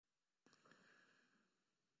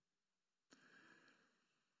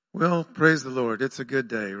Well, praise the Lord. It's a good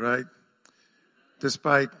day, right?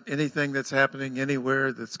 Despite anything that's happening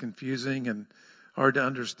anywhere that's confusing and hard to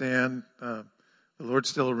understand, the Lord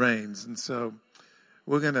still reigns. And so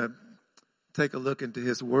we're going to take a look into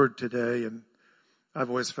His Word today. And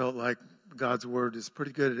I've always felt like God's Word is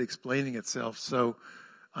pretty good at explaining itself. So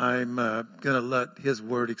I'm going to let His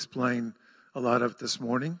Word explain a lot of it this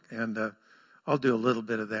morning. And I'll do a little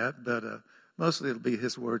bit of that, but mostly it'll be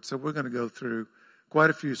His Word. So we're going to go through quite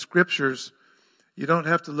a few scriptures. You don't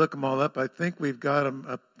have to look them all up. I think we've got them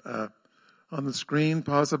up on the screen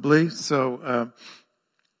possibly. So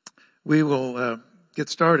we will get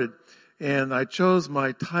started. And I chose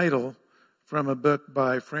my title from a book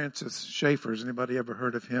by Francis Schaeffer. Has anybody ever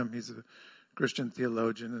heard of him? He's a Christian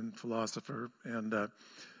theologian and philosopher. And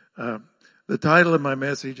the title of my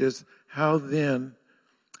message is, How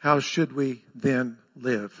Should We Then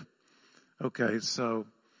Live? Okay, so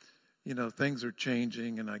things are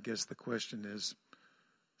changing, and I guess the question is,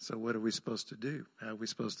 so what are we supposed to do? How are we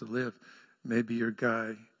supposed to live? Maybe your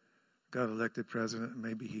guy got elected president,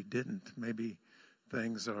 maybe he didn't. Maybe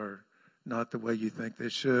things are not the way you think they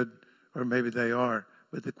should, or maybe they are.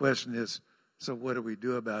 But the question is, so what do we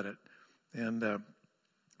do about it? And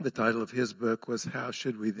the title of his book was, How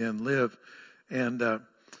Should We Then Live? And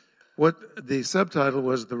what the subtitle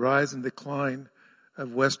was, The Rise and Decline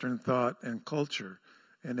of Western Thought and Culture.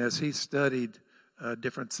 And as he studied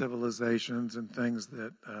different civilizations and things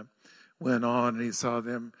that went on, and he saw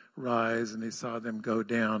them rise and he saw them go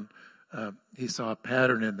down, he saw a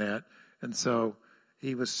pattern in that. And so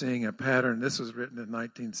he was seeing a pattern. This was written in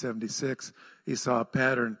 1976. He saw a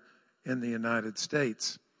pattern in the United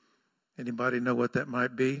States. Anybody know what that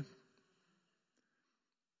might be?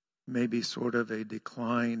 Maybe sort of a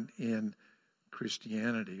decline in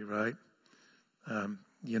Christianity, right?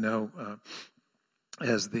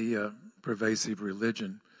 As the pervasive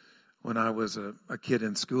religion. When I was a kid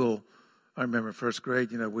in school, I remember first grade,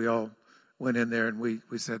 we all went in there and we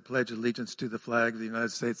said, pledge allegiance to the flag of the United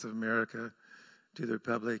States of America, to the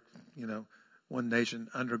republic, one nation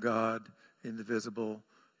under God, indivisible.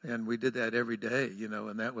 And we did that every day,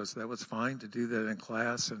 and that was fine to do that in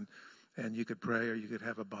class, and you could pray or you could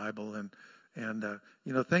have a Bible, and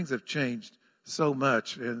things have changed so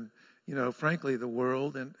much. And, frankly, the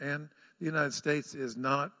world and the United States is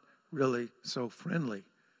not really so friendly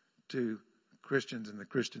to Christians and the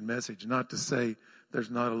Christian message. Not to say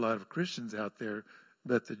there's not a lot of Christians out there,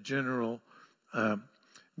 but the general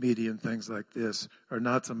media and things like this are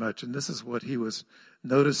not so much. And this is what he was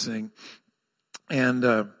noticing.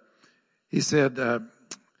 And he said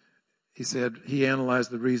he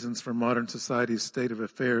analyzed the reasons for modern society's state of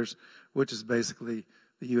affairs, which is basically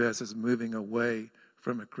the U.S. is moving away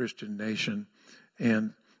from a Christian nation.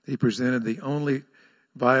 And he presented the only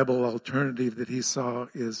viable alternative that he saw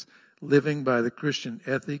is living by the Christian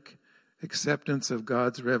ethic, acceptance of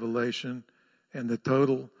God's revelation, and the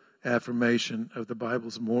total affirmation of the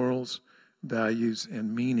Bible's morals, values,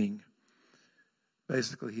 and meaning.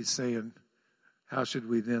 Basically, he's saying, how should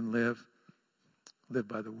we then live? Live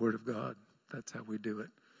by the Word of God. That's how we do it.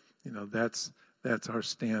 That's our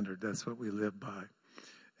standard. That's what we live by.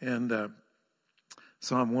 And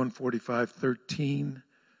Psalm 145:13.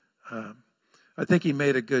 I think he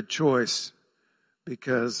made a good choice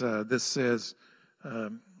because this says,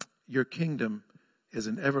 your kingdom is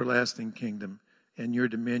an everlasting kingdom and your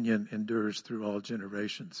dominion endures through all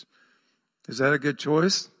generations. Is that a good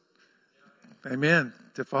choice? Amen.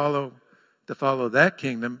 To follow that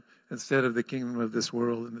kingdom instead of the kingdom of this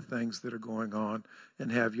world and the things that are going on,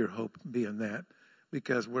 and have your hope be in that,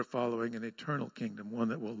 because we're following an eternal kingdom, one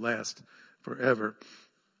that will last forever.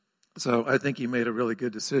 So I think he made a really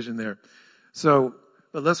good decision there.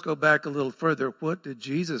 But let's go back a little further. What did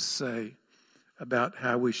Jesus say about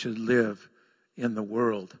how we should live in the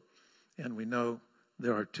world? And we know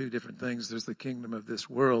there are two different things. There's the kingdom of this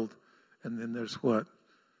world, and then there's what?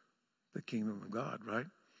 The kingdom of God, right?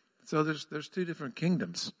 So there's two different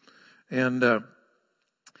kingdoms. And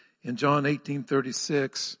in John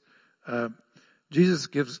 18:36, Jesus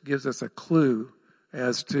gives us a clue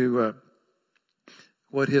as to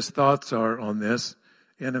what his thoughts are on this.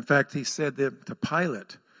 And in fact, he said that to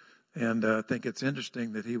Pilate. And I think it's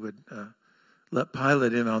interesting that he would let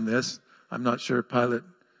Pilate in on this. I'm not sure Pilate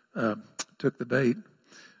took the bait.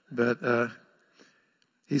 But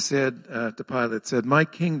he said to Pilate, my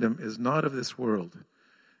kingdom is not of this world.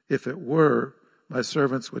 If it were, my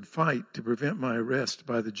servants would fight to prevent my arrest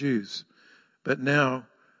by the Jews. But now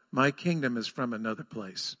my kingdom is from another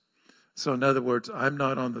place. So in other words, I'm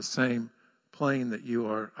not on the same plane that you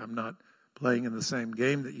are. I'm not playing in the same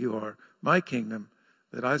game that you are. My kingdom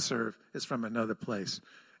that I serve is from another place.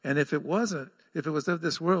 And if it was of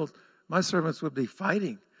this world, my servants would be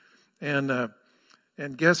fighting. And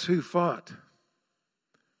guess who fought?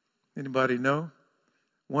 Anybody know?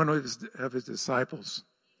 One of his disciples.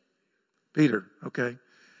 Peter, okay.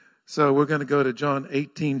 So we're going to go to John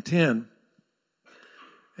 18:10.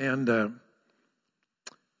 And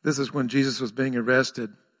this is when Jesus was being arrested.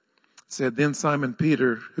 It said, then Simon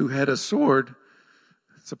Peter, who had a sword,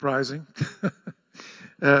 surprising,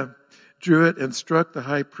 drew it and struck the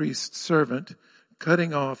high priest's servant,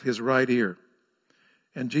 cutting off his right ear.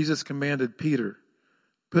 And Jesus commanded Peter,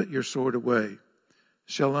 put your sword away.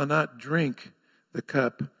 Shall I not drink the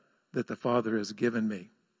cup that the Father has given me?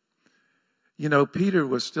 You know, Peter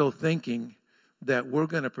was still thinking that we're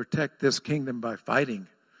going to protect this kingdom by fighting,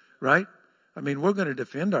 right? I mean, we're going to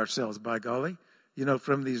defend ourselves, by golly, you know,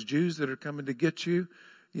 from these Jews that are coming to get you,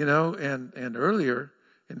 you know, and earlier,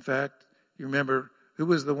 in fact, you remember who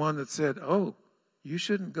was the one that said, oh, you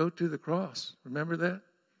shouldn't go to the cross. Remember that?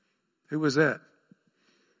 Who was that?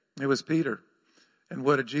 It was Peter. And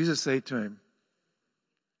what did Jesus say to him?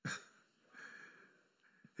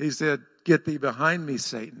 He said, get thee behind me,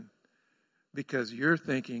 Satan, because you're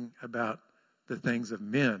thinking about the things of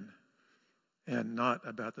men and not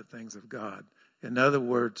about the things of God. In other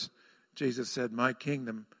words, Jesus said, my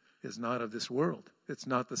kingdom is not of this world. It's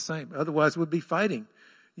not the same. Otherwise, we'd be fighting,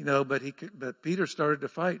 you know, but Peter started to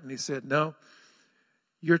fight and he said, no,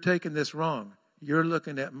 you're taking this wrong. You're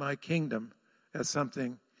looking at my kingdom as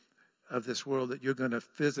something of this world that you're going to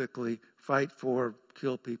physically fight for,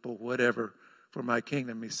 kill people, whatever, for my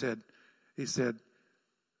kingdom. He said,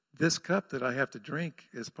 this cup that I have to drink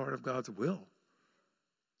is part of God's will.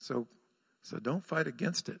 So don't fight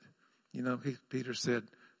against it. You know, Peter said,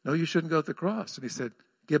 no, you shouldn't go to the cross. And he said,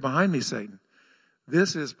 get behind me, Satan.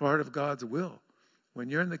 This is part of God's will. When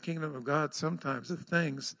you're in the kingdom of God, sometimes the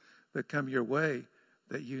things that come your way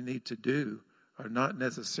that you need to do are not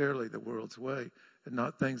necessarily the world's way and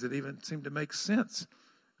not things that even seem to make sense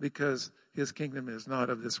because his kingdom is not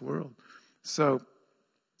of this world. So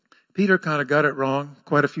Peter kind of got it wrong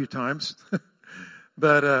quite a few times.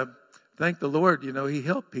 But thank the Lord, you know, he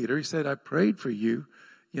helped Peter. He said, I prayed for you,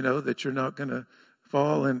 you know, that you're not going to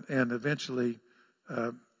fall. And eventually,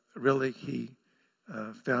 really, he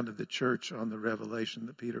founded the church on the revelation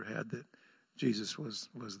that Peter had that Jesus was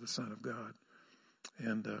the Son of God.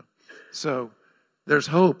 And so there's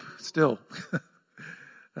hope still.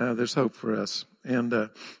 There's hope for us. And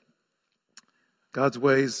God's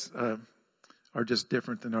ways are just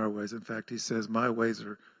different than our ways. In fact, he says, my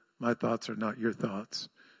thoughts are not your thoughts.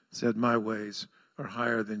 He said, my ways are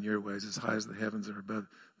higher than your ways. As high as the heavens are above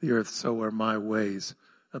the earth, so are my ways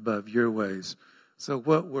above your ways. So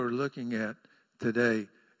what we're looking at today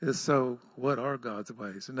is, so what are God's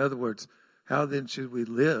ways? In other words, how then should we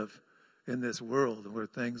live in this world where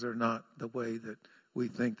things are not the way that we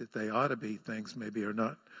think that they ought to be? Things maybe are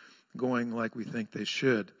not going like we think they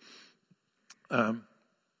should.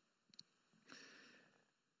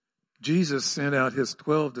 Jesus sent out his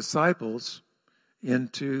 12 disciples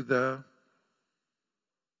into the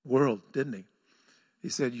world, didn't he? He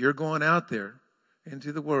said, you're going out there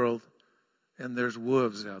into the world, and there's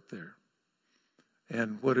wolves out there.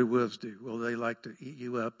 And what do wolves do? Well, they like to eat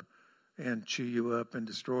you up and chew you up and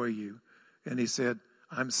destroy you. And he said,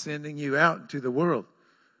 I'm sending you out into the world.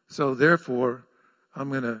 So therefore, I'm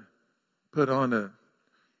going to put on a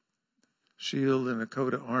shield and a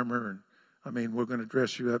coat of armor. And we're going to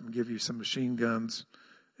dress you up and give you some machine guns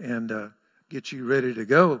and get you ready to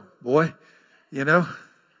go, boy, you know.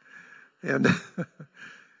 And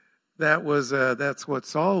that's what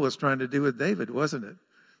Saul was trying to do with David, wasn't it?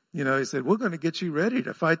 You know, he said, we're going to get you ready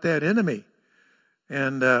to fight that enemy.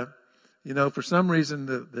 And, you know, for some reason,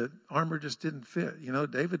 the armor just didn't fit. You know,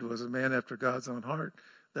 David was a man after God's own heart.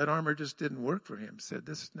 That armor just didn't work for him. He said,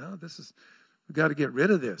 we've got to get rid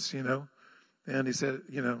of this, you know. And he said,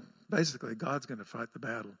 you know, basically, God's going to fight the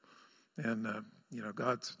battle. And, you know,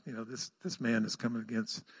 this man is coming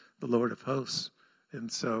against the Lord of hosts.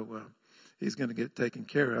 And so he's going to get taken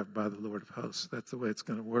care of by the Lord of hosts. That's the way it's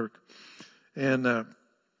going to work. And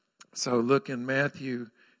so look in Matthew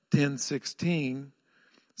 10:16.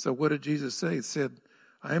 So what did Jesus say? He said,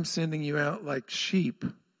 I am sending you out like sheep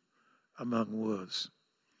among wolves.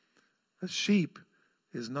 A sheep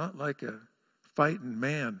is not like a fighting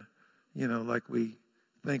man, you know, like we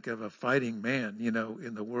think of a fighting man, you know,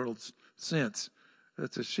 in the world's sense.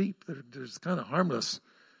 It's a sheep. They're kind of harmless.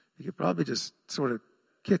 You could probably just sort of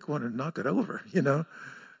kick one and knock it over, you know,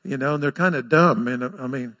 and they're kind of dumb.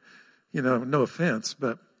 And you know, no offense,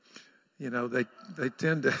 but you know, they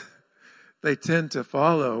tend to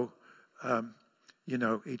follow, you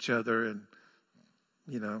know, each other, and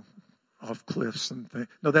off cliffs and things.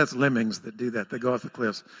 No, that's lemmings that do that. They go off the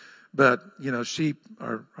cliffs. But, sheep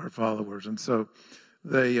are followers. And so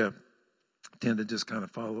they tend to just kind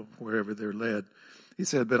of follow wherever they're led. He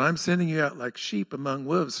said, but I'm sending you out like sheep among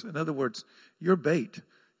wolves. In other words, you're bait,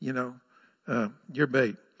 you're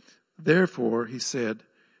bait. Therefore, he said,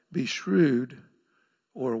 be shrewd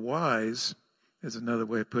or wise, is another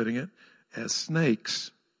way of putting it, as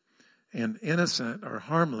snakes, and innocent or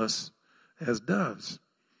harmless as doves.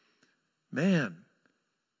 Man,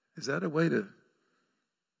 is that a way to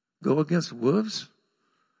go against wolves?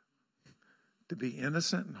 To be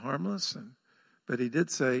innocent and harmless? But he did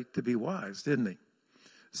say to be wise, didn't he?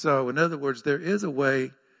 So, in other words, there is a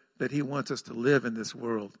way that he wants us to live in this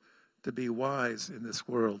world, to be wise in this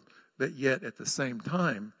world, but yet at the same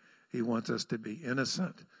time, he wants us to be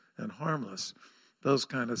innocent and harmless. Those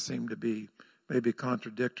kind of seem to be maybe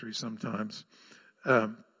contradictory sometimes.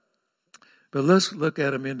 But let's look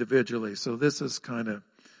at them individually. So this is kind of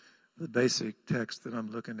the basic text that I'm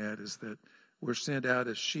looking at, is that we're sent out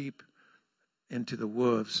as sheep into the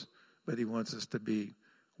wolves, but he wants us to be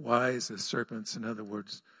wise as serpents. In other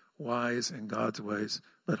words, wise in God's ways,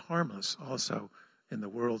 but harmless also in the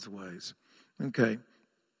world's ways. Okay,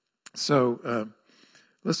 so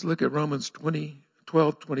let's look at Romans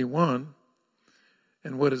 12:21.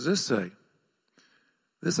 And what does this say?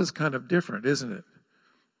 This is kind of different, isn't it?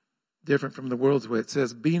 Different from the world's way. It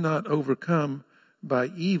says, be not overcome by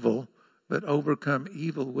evil, but overcome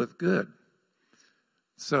evil with good.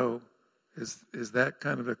 So is that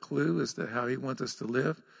kind of a clue as to how he wants us to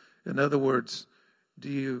live? In other words, do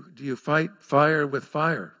you fight fire with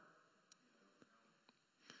fire?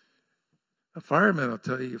 A fireman will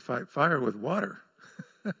tell you fight fire with water,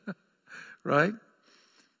 right?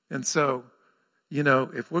 And so,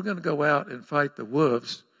 if we're going to go out and fight the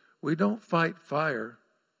wolves, we don't fight fire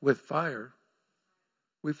with fire.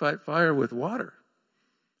 We fight fire with water,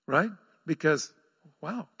 right? Because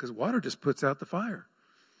water just puts out the fire.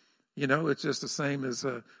 It's just the same as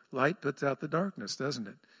light puts out the darkness, doesn't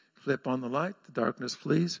it? Flip on the light, the darkness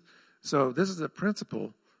flees. So this is a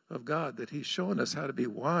principle of God that he's showing us how to be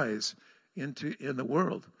wise in the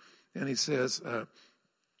world. And he says,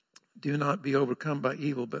 do not be overcome by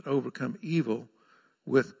evil, but overcome evil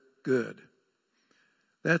with good.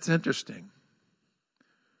 That's interesting.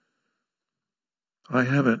 I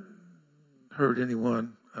haven't heard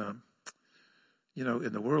anyone,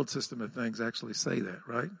 in the world system of things actually say that,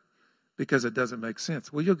 right? Because it doesn't make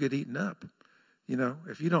sense. Well, you'll get eaten up.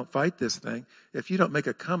 If you don't fight this thing, if you don't make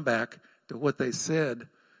a comeback to what they said,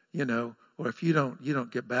 or if you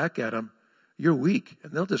don't get back at them, you're weak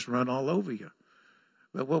and they'll just run all over you.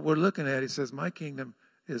 But what we're looking at, he says, my kingdom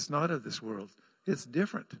is not of this world. It's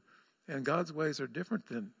different. And God's ways are different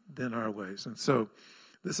than our ways. And so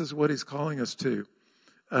this is what he's calling us to.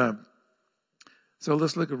 So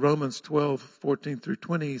let's look at Romans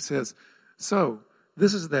 12:14-20. He says, so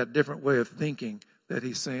this is that different way of thinking that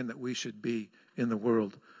he's saying that we should be in the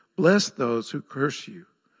world. Bless those who curse you.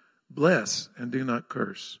 Bless and do not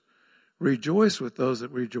curse. Rejoice with those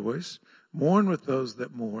that rejoice. Mourn with those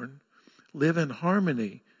that mourn. Live in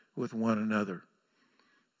harmony with one another.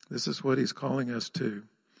 This is what he's calling us to.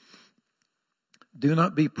 Do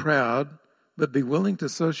not be proud, but be willing to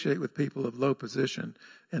associate with people of low position,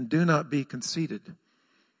 and do not be conceited.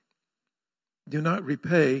 Do not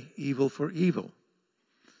repay evil for evil.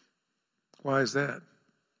 Why is that?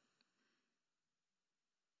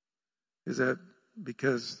 Is that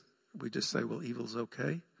because we just say, well, evil's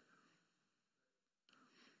okay?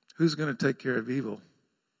 Who's going to take care of evil?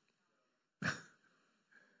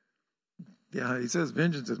 Yeah, he says,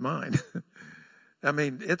 vengeance is mine. I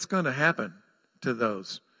mean, it's going to happen to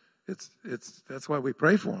those. That's why we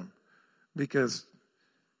pray for them, because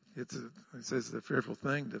it says it's a fearful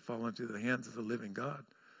thing to fall into the hands of the living God,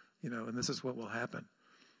 and this is what will happen.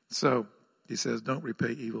 So he says, don't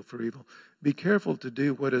repay evil for evil. Be careful to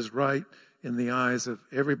do what is right in the eyes of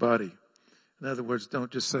everybody. In other words,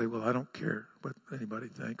 don't just say, well, I don't care what anybody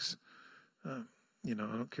thinks. I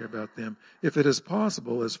don't care about them. If it is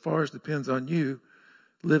possible, as far as depends on you,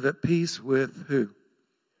 live at peace with who?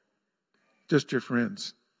 Just your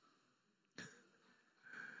friends.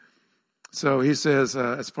 So he says,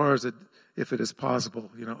 as far as if it is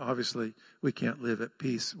possible, obviously we can't live at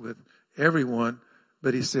peace with everyone,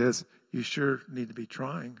 but he says, you sure need to be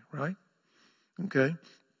trying, right? Okay.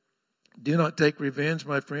 Do not take revenge,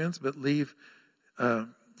 my friends, but leave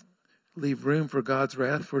room for God's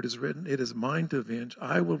wrath, for it is written, it is mine to avenge.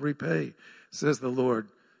 I will repay, says the Lord.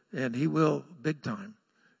 And he will big time.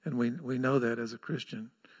 And we know that as a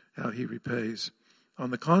Christian, how he repays.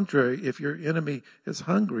 On the contrary, if your enemy is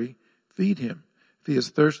hungry, feed him. If he is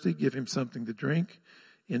thirsty, give him something to drink.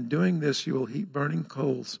 In doing this, you will heap burning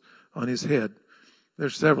coals on his head.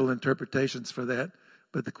 There's several interpretations for that,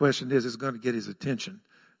 but the question is, it's going to get his attention.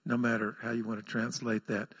 No matter how you want to translate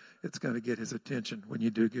that, it's going to get his attention when you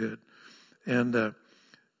do good. And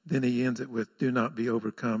then he ends it with, do not be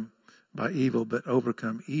overcome by evil, but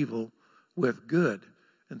overcome evil with good.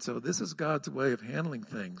 And so this is God's way of handling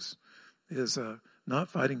things, is not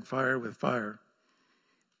fighting fire with fire,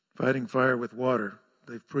 fighting fire with water.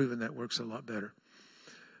 They've proven that works a lot better.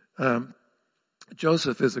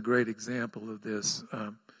 Joseph is a great example of this.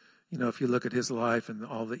 If you look at his life and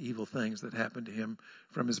all the evil things that happened to him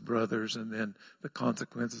from his brothers, and then the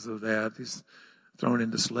consequences of that, he's thrown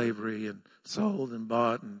into slavery and sold and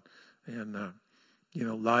bought and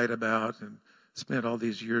lied about and spent all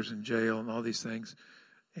these years in jail and all these things.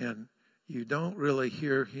 And you don't really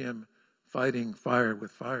hear him fighting fire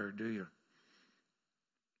with fire, do you?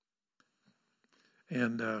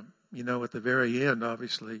 And, at the very end,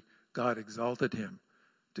 obviously, God exalted him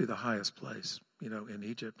to the highest place, in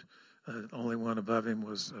Egypt. Only one above him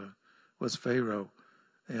was Pharaoh.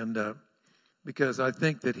 And because I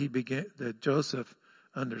think that Joseph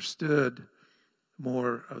understood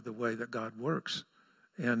more of the way that God works.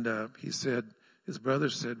 And his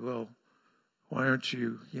brothers said, well, why aren't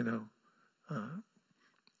you,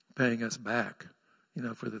 paying us back,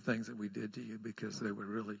 for the things that we did to you? Because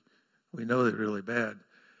we know they're really bad.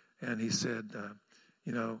 And he said, the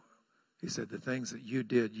things that you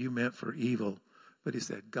did, you meant for evil. But he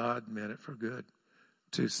said, God meant it for good,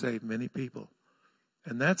 to save many people.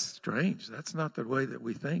 And that's strange. That's not the way that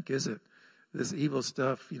we think, is it? This evil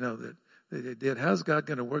stuff, that they did. How's God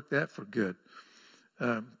going to work that for good?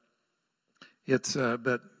 But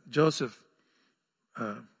Joseph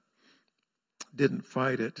didn't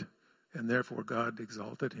fight it, and therefore God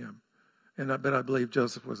exalted him. But I believe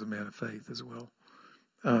Joseph was a man of faith as well.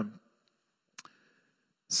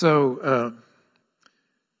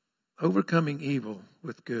 Overcoming evil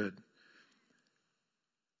with good.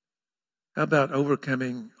 How about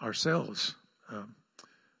overcoming ourselves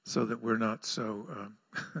so that we're not so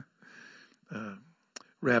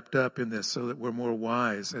wrapped up in this, so that we're more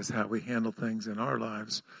wise as how we handle things in our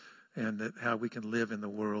lives, and that how we can live in the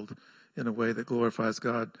world in a way that glorifies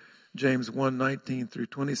God. James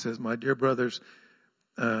 1:19-20 says, my dear brothers,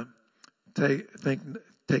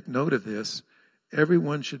 take note of this.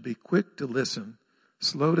 Everyone should be quick to listen,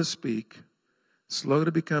 slow to speak, slow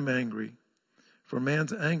to become angry. For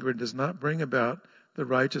man's anger does not bring about the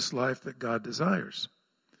righteous life that God desires.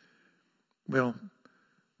 Well,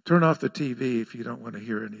 turn off the TV if you don't want to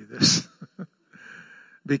hear any of this.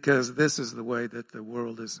 Because this is the way that the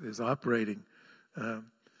world is operating.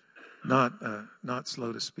 Not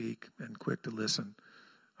slow to speak and quick to listen.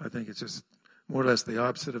 I think it's just more or less the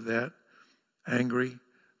opposite of that. Angry.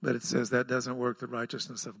 But it says that doesn't work the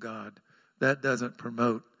righteousness of God. That doesn't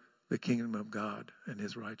promote the kingdom of God and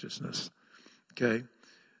his righteousness. Okay.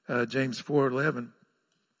 James 4:11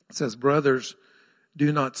 says, brothers,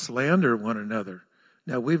 do not slander one another.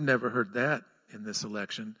 Now, we've never heard that in this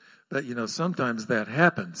election, but, sometimes that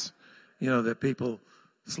happens, that people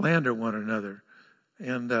slander one another.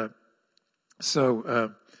 And but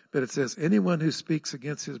it says, anyone who speaks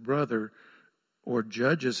against his brother or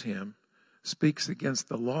judges him speaks against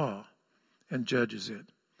the law and judges it.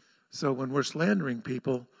 So when we're slandering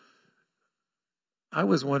people, I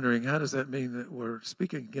was wondering, how does that mean that we're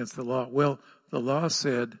speaking against the law? Well, the law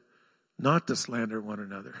said not to slander one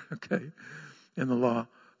another, okay, in the law.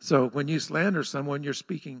 So when you slander someone, you're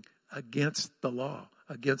speaking against the law,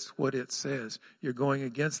 against what it says. You're going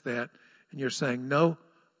against that, and you're saying, no,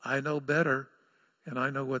 I know better, and I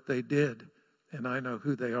know what they did, and I know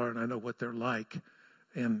who they are, and I know what they're like,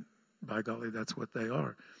 and by golly, that's what they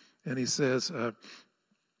are. And he says, when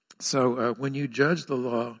you judge the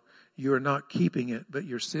law, you are not keeping it, but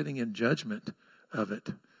you're sitting in judgment of it,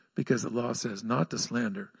 because the law says not to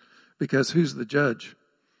slander. Because who's the judge?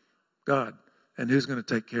 God. And who's going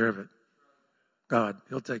to take care of it? God.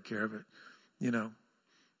 He'll take care of it.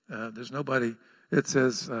 There's nobody. It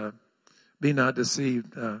says, be not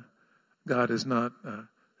deceived. God is not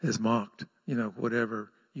is mocked.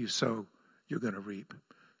 Whatever you sow, you're going to reap.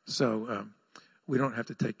 So we don't have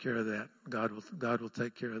to take care of that. God will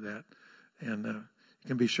take care of that, and you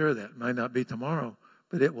can be sure that it might not be tomorrow,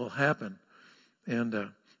 but it will happen.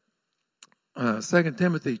 And 2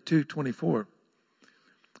 Timothy 2:24,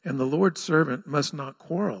 and the Lord's servant must not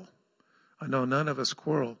quarrel. I know none of us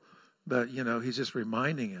quarrel, but he's just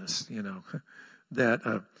reminding us,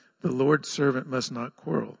 that the Lord's servant must not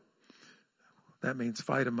quarrel. That means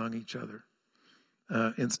fight among each other.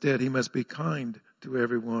 Instead, he must be kind to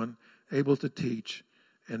everyone able to teach,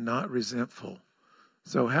 and not resentful.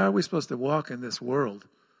 So how are we supposed to walk in this world,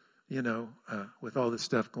 with all this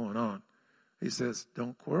stuff going on? He says,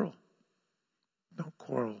 don't quarrel. Don't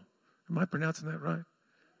quarrel. Am I pronouncing that right?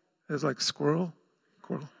 It's like squirrel?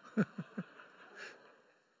 Quarrel.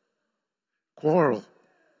 Quarrel.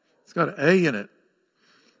 It's got an A in it.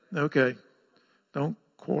 Okay. Don't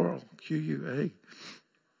quarrel. Q-U-A.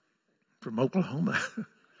 From Oklahoma.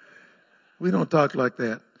 We don't talk like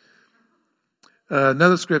that.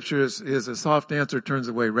 Another scripture is a soft answer turns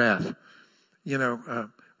away wrath.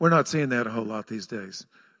 We're not seeing that a whole lot these days.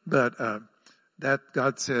 But that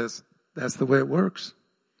God says that's the way it works.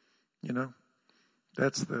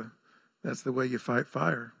 That's the way you fight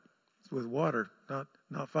fire. It's with water,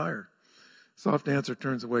 not fire. Soft answer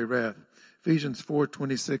turns away wrath. Ephesians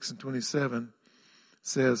 4:26 and 27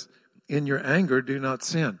 says, in your anger, do not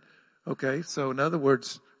sin. Okay, so in other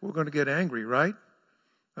words, we're going to get angry, right?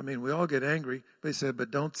 I mean, we all get angry. But he said, but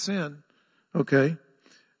don't sin. Okay,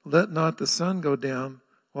 let not the sun go down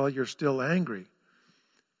while you're still angry.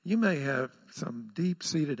 You may have some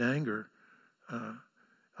deep-seated anger.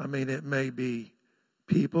 It may be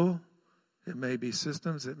people. It may be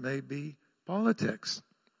systems. It may be politics.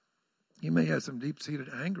 You may have some deep-seated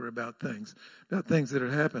anger about things that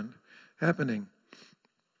are happening.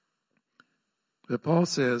 But Paul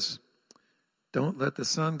says, don't let the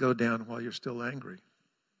sun go down while you're still angry.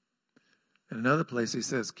 In another place, he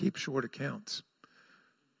says, keep short accounts.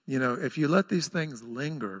 If you let these things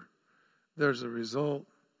linger, there's a result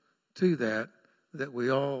to that we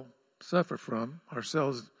all suffer from,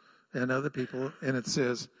 ourselves and other people. And it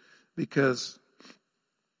says, because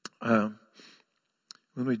when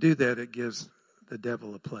we do that, it gives the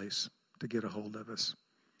devil a place to get a hold of us.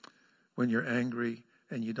 When you're angry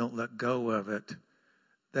and you don't let go of it,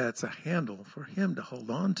 that's a handle for him to hold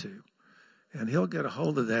on to. And he'll get a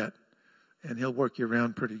hold of that, and he'll work you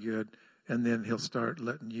around pretty good. And then he'll start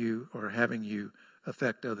letting you or having you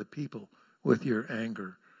affect other people with your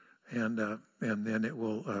anger. And then it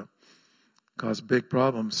will cause big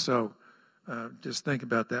problems. So just think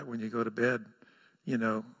about that when you go to bed.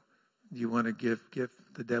 You want to give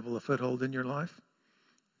the devil a foothold in your life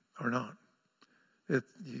or not?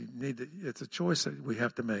 It's a choice that we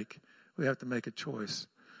have to make. We have to make a choice.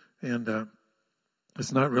 And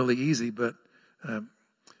it's not really easy, but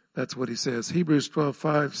that's what he says. Hebrews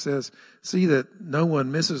 12:5 says, see that no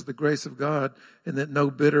one misses the grace of God and that no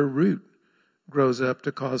bitter root grows up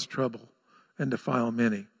to cause trouble and defile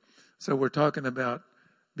many. So we're talking about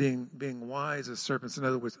being wise as serpents. In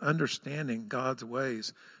other words, understanding God's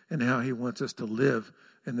ways and how he wants us to live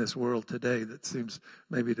in this world today that seems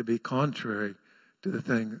maybe to be contrary to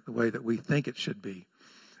the way that we think it should be.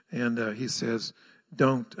 And he says,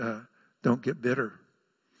 don't get bitter.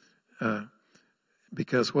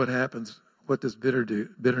 Because what happens, what does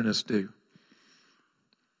bitterness do?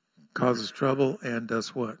 Causes trouble and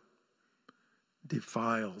does what?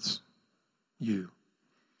 Defiles you.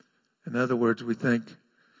 In other words, we think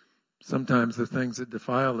sometimes the things that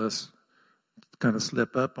defile us kind of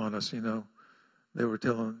slip up on us. They were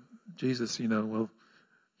telling Jesus,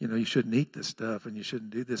 you shouldn't eat this stuff and you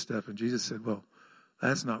shouldn't do this stuff. And Jesus said, well,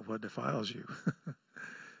 that's not what defiles you.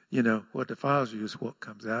 What defiles you is what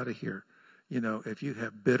comes out of here. If you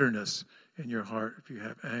have bitterness in your heart, if you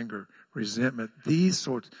have anger, resentment, these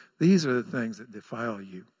are the things that defile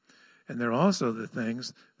you. And they're also the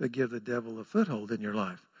things that give the devil a foothold in your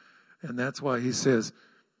life. And that's why he says,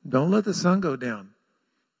 don't let the sun go down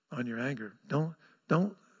on your anger. Don't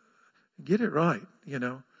get it right,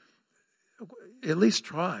 At least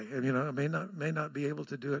try. I may not be able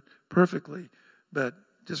to do it perfectly, but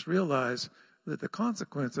just realize that the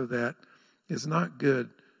consequence of that is not good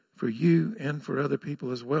for you and for other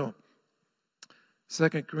people as well. 2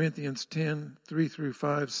 Corinthians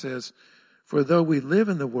 10:3-5 says, for though we live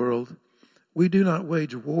in the world, we do not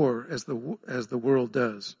wage war as the world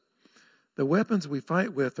does. The weapons we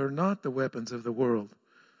fight with are not the weapons of the world.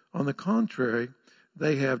 On the contrary,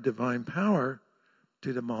 they have divine power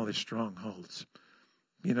to demolish strongholds.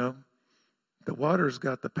 The water's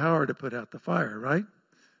got the power to put out the fire, right?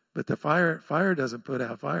 But the fire doesn't put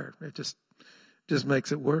out fire. It just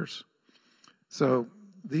makes it worse. So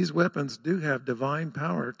these weapons do have divine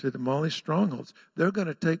power to demolish strongholds. They're going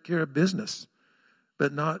to take care of business,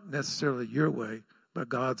 but not necessarily your way, but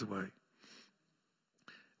God's way.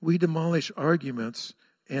 We demolish arguments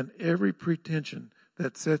and every pretension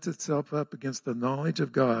that sets itself up against the knowledge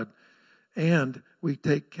of God, and we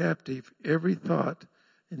take captive every thought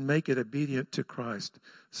and make it obedient to Christ.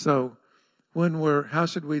 So how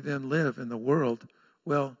should we then live in the world?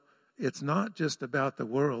 Well, it's not just about the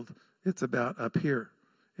world. It's about up here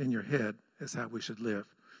in your head is how we should live.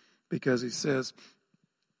 Because he says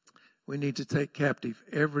we need to take captive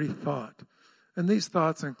every thought. And these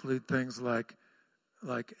thoughts include things like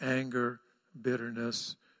anger,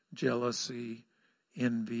 bitterness, jealousy,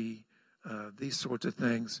 envy, these sorts of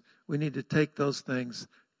things. We need to take those things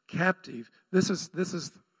captive. This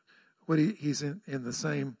is what he's in the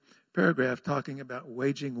same paragraph talking about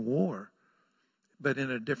waging war, but in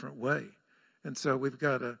a different way. And so we've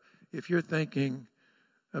got to, if you're thinking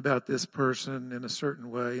about this person in a certain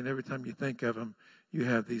way, and every time you think of them, you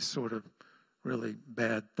have these sort of really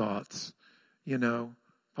bad thoughts. You know,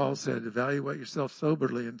 Paul said, evaluate yourself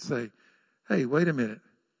soberly and say, hey, wait a minute.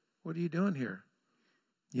 What are you doing here?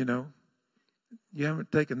 You know, you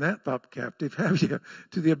haven't taken that thought captive, have you,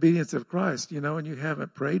 to the obedience of Christ, you know, and you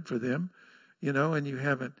haven't prayed for them, you know, and you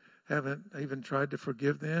haven't even tried to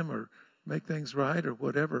forgive them or make things right or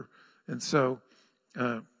whatever. And so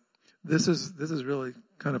this is really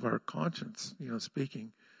kind of our conscience, you know,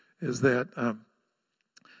 speaking, is that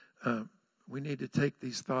we need to take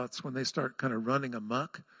these thoughts when they start kind of running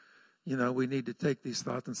amok. You know, we need to take these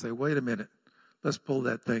thoughts and say, wait a minute, let's pull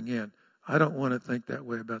that thing in. I don't want to think that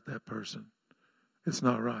way about that person. It's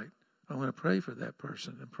not right. I want to pray for that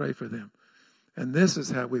person and pray for them. And this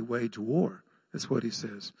is how we wage war, is what he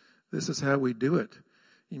says. This is how we do it.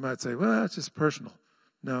 You might say, well, it's just personal.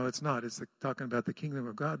 No, it's not. It's talking about the kingdom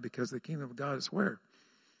of God, because the kingdom of God is where?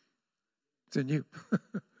 It's in you.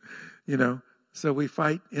 You know, so we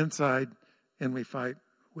fight inside and we fight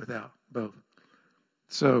without, both.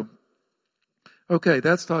 So, okay,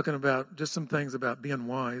 that's talking about just some things about being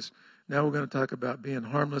wise. Now we're going to talk about being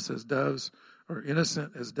harmless as doves or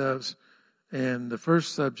innocent as doves. And the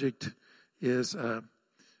first subject is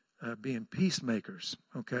being peacemakers,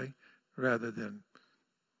 okay, rather than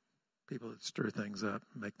people that stir things up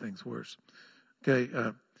and make things worse. Okay,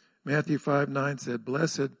 Matthew 5:9 said,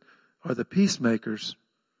 blessed are the peacemakers.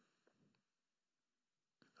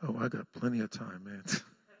 Oh, I got plenty of time, man.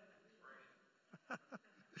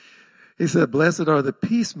 He said, blessed are the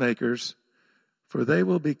peacemakers, for they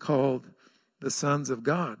will be called the sons of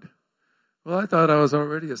God. Well, I thought I was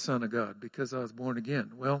already a son of God because I was born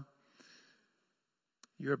again. Well,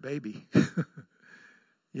 you're a baby.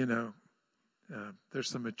 You know, there's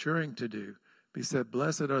some maturing to do. He said,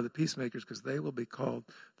 blessed are the peacemakers, because they will be called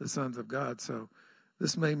the sons of God. So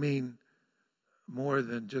this may mean more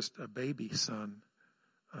than just a baby son.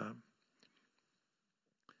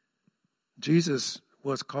 Jesus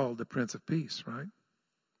was called the Prince of Peace, right?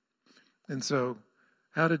 And so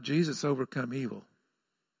how did Jesus overcome evil?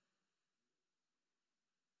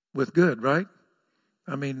 With good, right?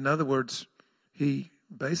 I mean, in other words, he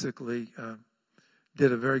basically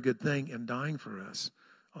did a very good thing in dying for us,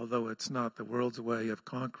 although it's not the world's way of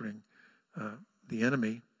conquering the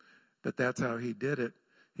enemy, but that's how he did it.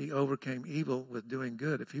 He overcame evil with doing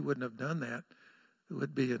good. If he wouldn't have done that, it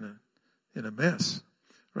would be in a mess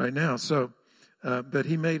right now. So, but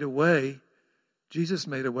he made a way. Jesus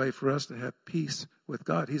made a way for us to have peace with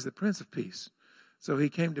God. He's the Prince of Peace. So he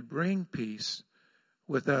came to bring peace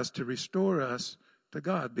with us, to restore us to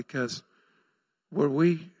God. Because were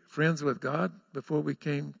we friends with God before we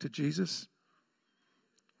came to Jesus?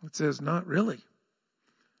 It says not really.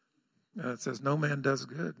 It says no man does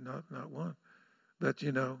good, not one. But,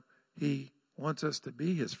 you know, he wants us to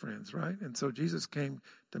be his friends, right? And so Jesus came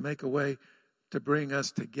to make a way to bring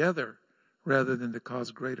us together rather than to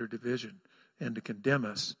cause greater division and to condemn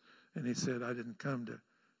us. And he said, I didn't come to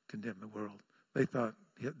condemn the world. They thought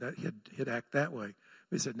that he'd act that way.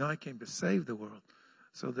 But he said, no, I came to save the world.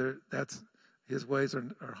 So that's his ways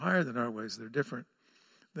are higher than our ways. They're different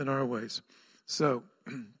than our ways. So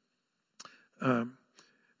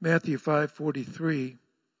Matthew 5:43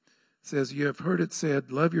 says, you have heard it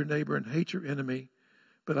said, love your neighbor and hate your enemy.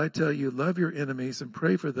 But I tell you, love your enemies and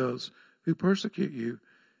pray for those who persecute you,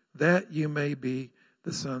 that you may be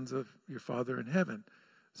the sons of your Father in heaven.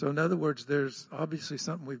 So in other words, there's obviously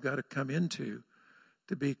something we've got to come into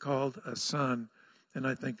to be called a son. And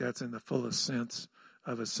I think that's in the fullest sense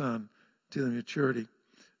of a son, to the maturity.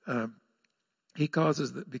 He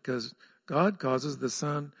causes that, because God causes the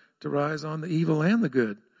sun to rise on the evil and the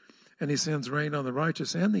good. And he sends rain on the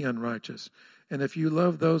righteous and the unrighteous. And if you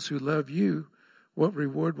love those who love you, what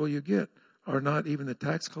reward will you get? Are not even the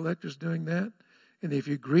tax collectors doing that? And if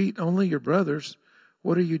you greet only your brothers,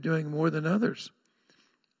 what are you doing more than others?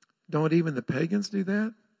 Don't even the pagans do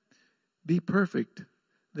that? Be perfect,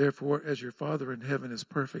 therefore, as your Father in heaven is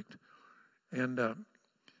perfect. And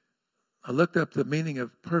I looked up the meaning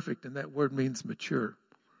of perfect, and that word means mature.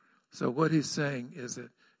 So what he's saying is that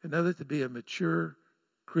in order to be a mature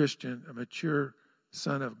Christian, a mature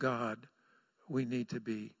son of God, we need to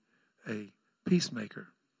be a peacemaker.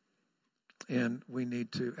 And we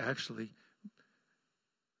need to actually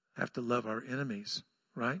have to love our enemies,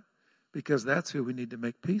 right? Because that's who we need to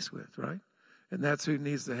make peace with, right? And that's who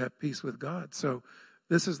needs to have peace with God. So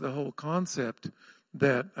this is the whole concept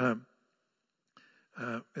that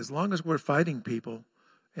as long as we're fighting people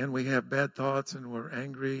and we have bad thoughts and we're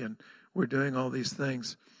angry and we're doing all these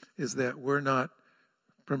things, is that we're not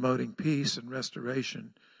promoting peace and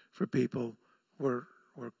restoration for people. We're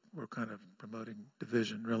kind of promoting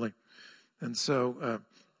division, really. And so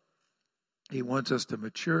he wants us to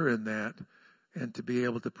mature in that and to be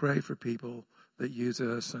able to pray for people that use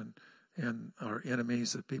us and our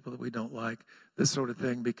enemies, the people that we don't like, this sort of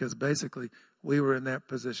thing, because basically we were in that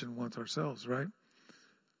position once ourselves, right?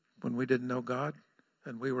 When we didn't know God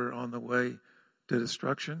and we were on the way to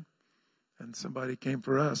destruction and somebody came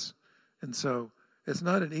for us. And so it's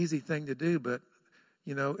not an easy thing to do, but,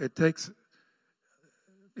 it takes,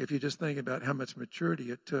 if you just think about how much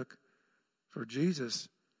maturity it took for Jesus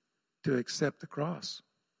to accept the cross.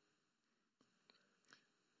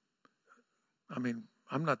 I mean,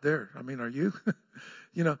 I'm not there. I mean, are you?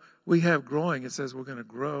 We have growing. It says we're going to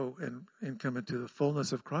grow and come into the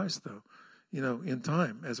fullness of Christ, though, in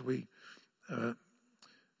time as we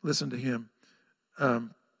listen to him.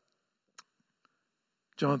 John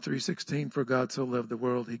 3:16, for God so loved the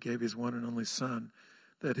world, he gave his one and only Son,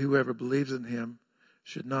 that whoever believes in him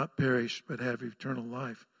should not perish but have eternal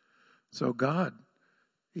life. So God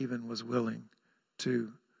even was willing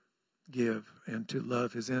to give and to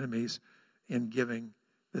love his enemies in giving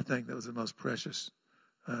the thing that was the most precious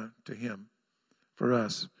to him for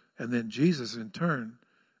us. And then Jesus in turn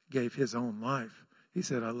gave his own life. He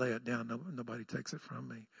said, I lay it down, nobody takes it from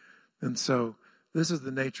me. And so this is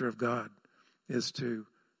the nature of God, is to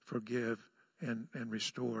forgive and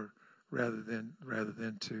restore rather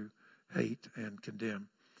than to hate and condemn.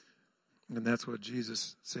 And that's what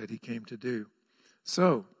Jesus said he came to do.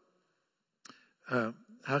 So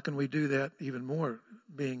how can we do that even more?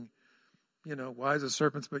 Being, wise as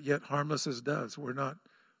serpents, but yet harmless as doves. We're not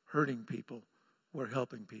hurting people. We're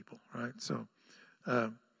helping people, right? So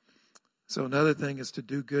another thing is to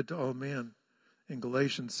do good to all men. In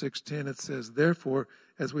Galatians 6:10, it says, therefore,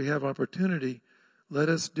 as we have opportunity, let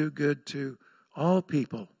us do good to all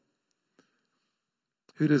people.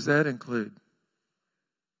 Who does that include?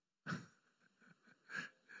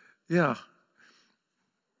 Yeah.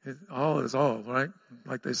 All is all, right?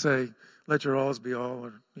 Like they say, let your alls be all,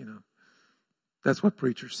 or, that's what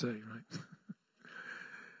preachers say, right?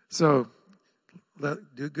 So,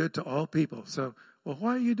 do good to all people. So, well,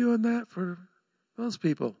 why are you doing that for those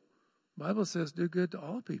people? The Bible says do good to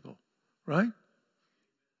all people, right?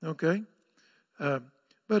 Okay?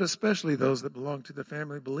 But especially those that belong to the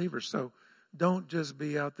family of believers. So, don't just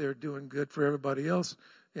be out there doing good for everybody else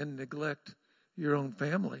and neglect your own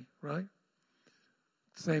family, right?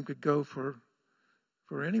 Same could go for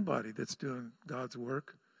anybody that's doing God's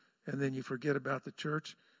work, and then you forget about the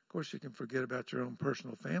church. Of course, you can forget about your own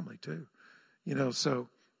personal family too. So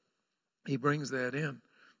he brings that in,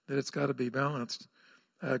 that it's got to be balanced.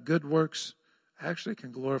 Good works actually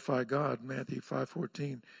can glorify God. Matthew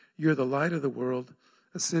 5:14, you're the light of the world.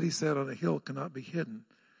 A city set on a hill cannot be hidden.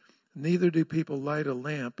 Neither do people light a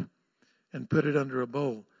lamp and put it under a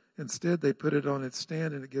bowl. Instead, they put it on its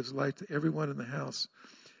stand, and it gives light to everyone in the house.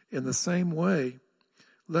 In the same way,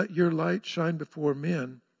 let your light shine before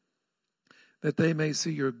men, that they may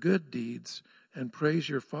see your good deeds and praise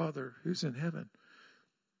your Father who's in heaven.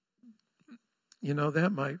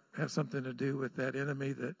 That might have something to do with that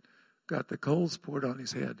enemy that got the coals poured on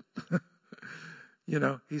his head.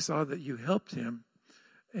 He saw that you helped him.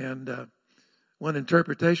 And one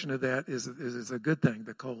interpretation of that is a good thing,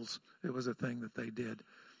 the coals. It was a thing that they did.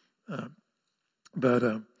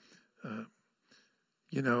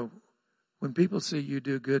 When people see you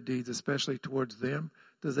do good deeds, especially towards them,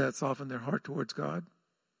 does that soften their heart towards God?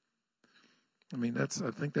 I mean, I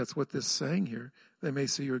think that's what this is saying here. They may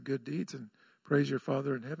see your good deeds and praise your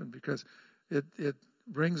Father in heaven, because it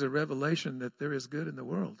brings a revelation that there is good in the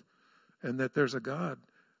world and that there's a God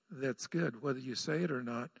that's good, whether you say it or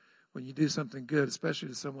not. When you do something good, especially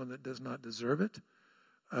to someone that does not deserve it,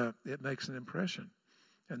 it makes an impression.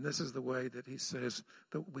 And this is the way that he says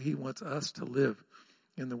that he wants us to live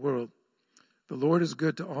in the world. The Lord is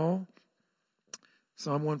good to all.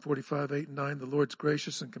 Psalm 145:8-9, the Lord's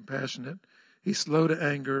gracious and compassionate. He's slow to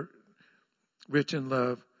anger, rich in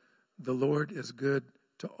love. The Lord is good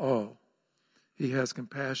to all. He has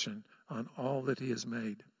compassion on all that he has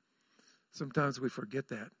made. Sometimes we forget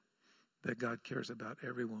that God cares about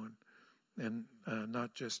everyone, and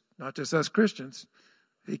not just us Christians.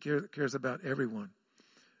 He cares about everyone.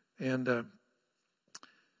 And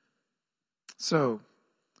so,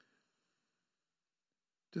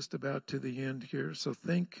 just about to the end here. So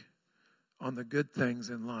think on the good things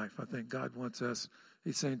in life. I think God wants us,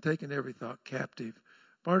 he's saying, taking every thought captive.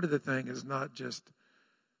 Part of the thing is not just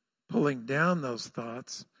pulling down those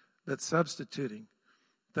thoughts, but substituting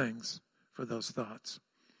things for those thoughts.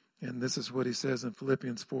 And this is what he says in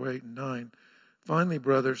Philippians 4:8-9. Finally,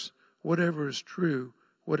 brothers, whatever is true,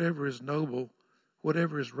 whatever is noble,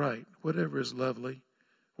 whatever is right, whatever is lovely,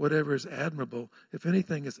 whatever is admirable, if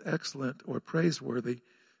anything is excellent or praiseworthy,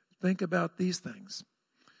 think about these things.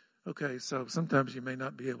 Okay, so sometimes you may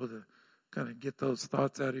not be able to kind of get those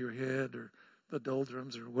thoughts out of your head or the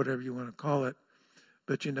doldrums or whatever you want to call it.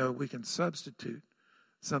 But, we can substitute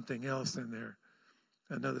something else in there.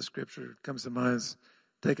 Another scripture that comes to mind is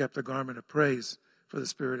take up the garment of praise for the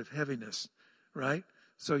spirit of heaviness, right?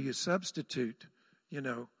 So you substitute,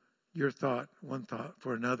 your thought, one thought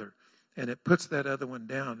for another. And it puts that other one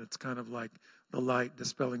down. It's kind of like the light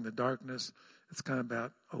dispelling the darkness. It's kind of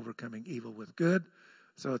about overcoming evil with good.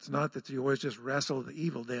 So it's not that you always just wrestle the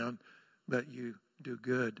evil down, but you do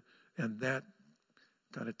good. And that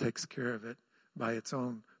kind of takes care of it by its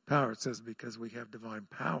own power. It says because we have divine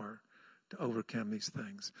power to overcome these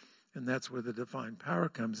things. And that's where the divine power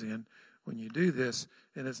comes in when you do this.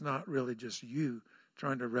 And it's not really just you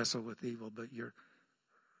trying to wrestle with evil, but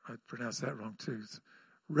I pronounced that wrong too. It's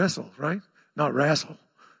wrestle, right? Not wrestle.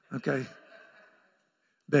 Okay.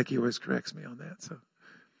 Becky always corrects me on that.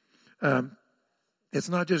 So it's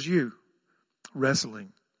not just you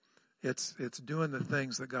wrestling. It's doing the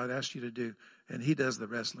things that God asked you to do, and he does the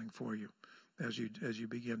wrestling for you as you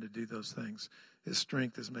begin to do those things. His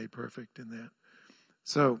strength is made perfect in that.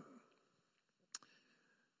 So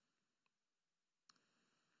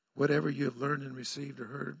whatever you have learned and received or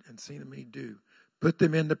heard and seen in me, do. Put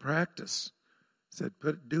them into practice. He said,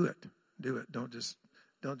 do it. Do it. Don't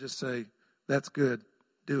just say, that's good.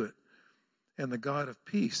 Do it. And the God of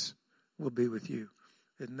peace will be with you.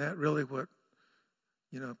 Isn't that really what,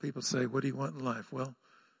 people say, what do you want in life? Well,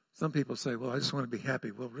 some people say, well, I just want to be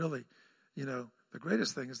happy. Well, really, the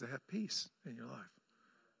greatest thing is to have peace in your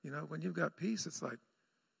life. When you've got peace, it's like,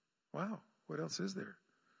 wow, what else is there?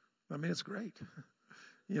 I mean, it's great.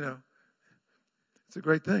 It's a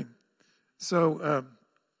great thing. So,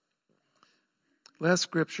 last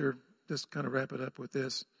scripture, just kind of wrap it up with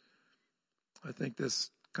this. I think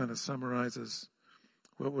this kind of summarizes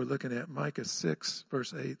what we're looking at. Micah 6,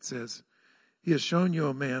 verse 8 says, he has shown you,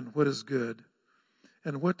 O man, what is good.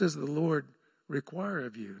 And what does the Lord require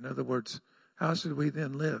of you? In other words, how should we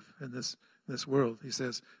then live in this world? He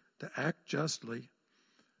says, to act justly.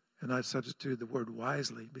 And I've substituted the word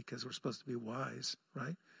wisely because we're supposed to be wise,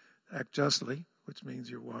 right? Act justly, which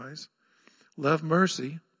means you're wise. Love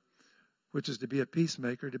mercy, which is to be a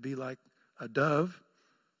peacemaker, to be like a dove.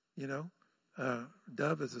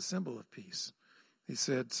 Dove is a symbol of peace. He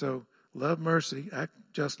said, so love mercy, act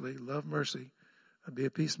justly, love mercy, be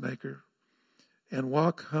a peacemaker, and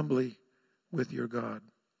walk humbly with your God.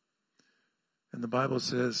 And the Bible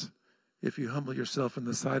says, if you humble yourself in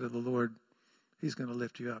the sight of the Lord, he's going to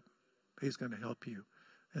lift you up. He's going to help you.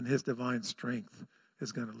 And his divine strength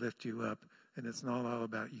is going to lift you up. And it's not all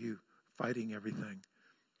about you fighting everything.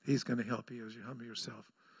 He's going to help you as you humble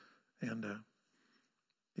yourself. And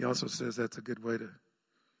he also says that's a good way to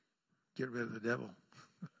get rid of the devil.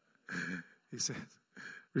 He says,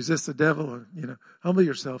 resist the devil, humble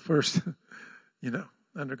yourself first,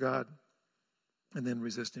 under God, and then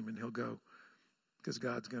resist him and he'll go, because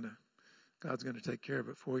God's going to take care of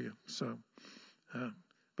it for you. So,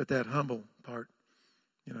 but that humble part,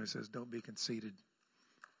 he says, don't be conceited.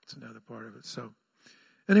 It's another part of it. So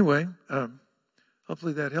anyway,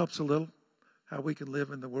 hopefully that helps a little how we can live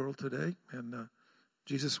in the world today in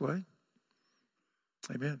Jesus' way.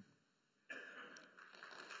 Amen.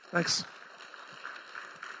 Thanks.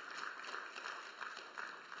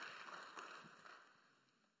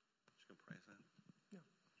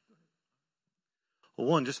 Well,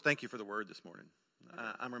 one, just thank you for the word this morning.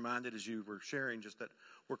 I'm reminded as you were sharing just that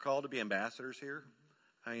we're called to be ambassadors here.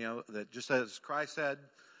 That just as Christ said,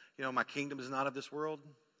 my kingdom is not of this world,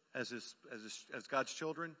 as God's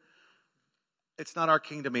children. It's not our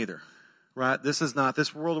kingdom either, right? This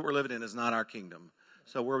world that we're living in is not our kingdom.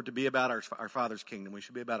 So we're to be about our Father's kingdom. We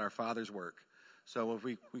should be about our Father's work. So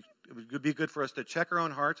it would be good for us to check our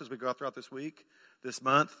own hearts as we go throughout this week, this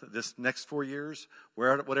month, this next 4 years,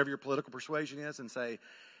 whatever your political persuasion is, and say,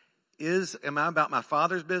 am I about my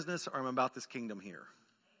Father's business or am I about this kingdom here?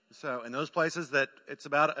 So in those places that it's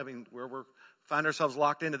about, where we find ourselves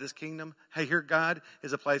locked into this kingdom, hey, here God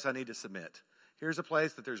is a place I need to submit. here's a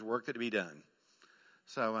place that there's work that to be done.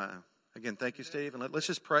 So, again, thank you, Steve. And let's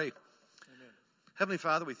just pray. Amen. Heavenly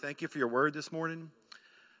Father, we thank you for your word this morning.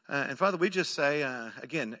 And Father, we just say,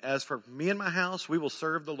 again, as for me and my house, we will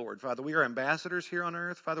serve the Lord. Father, we are ambassadors here on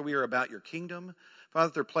earth. Father, we are about your kingdom.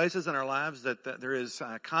 Father, there are places in our lives that there is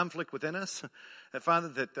conflict within us. That, Father,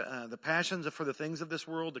 that the passions for the things of this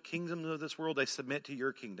world, the kingdoms of this world, they submit to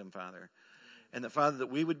your kingdom, Father. And that, Father, that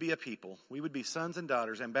we would be a people. We would be sons and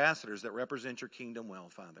daughters, ambassadors that represent your kingdom well,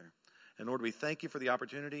 Father. And Lord, we thank you for the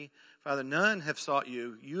opportunity. Father, none have sought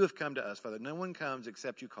you. You have come to us, Father. No one comes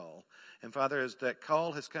except you call. And Father, as that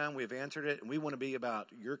call has come, we have answered it, and we want to be about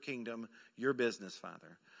your kingdom, your business,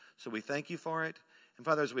 Father. So we thank you for it. And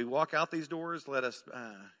Father, as we walk out these doors, let us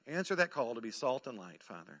answer that call to be salt and light,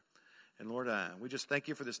 Father. And Lord, we just thank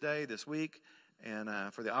you for this day, this week,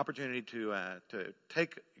 and for the opportunity to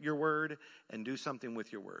take your word and do something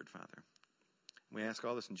with your word, Father. We ask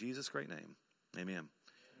all this in Jesus' great name. Amen.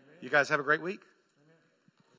 You guys have a great week.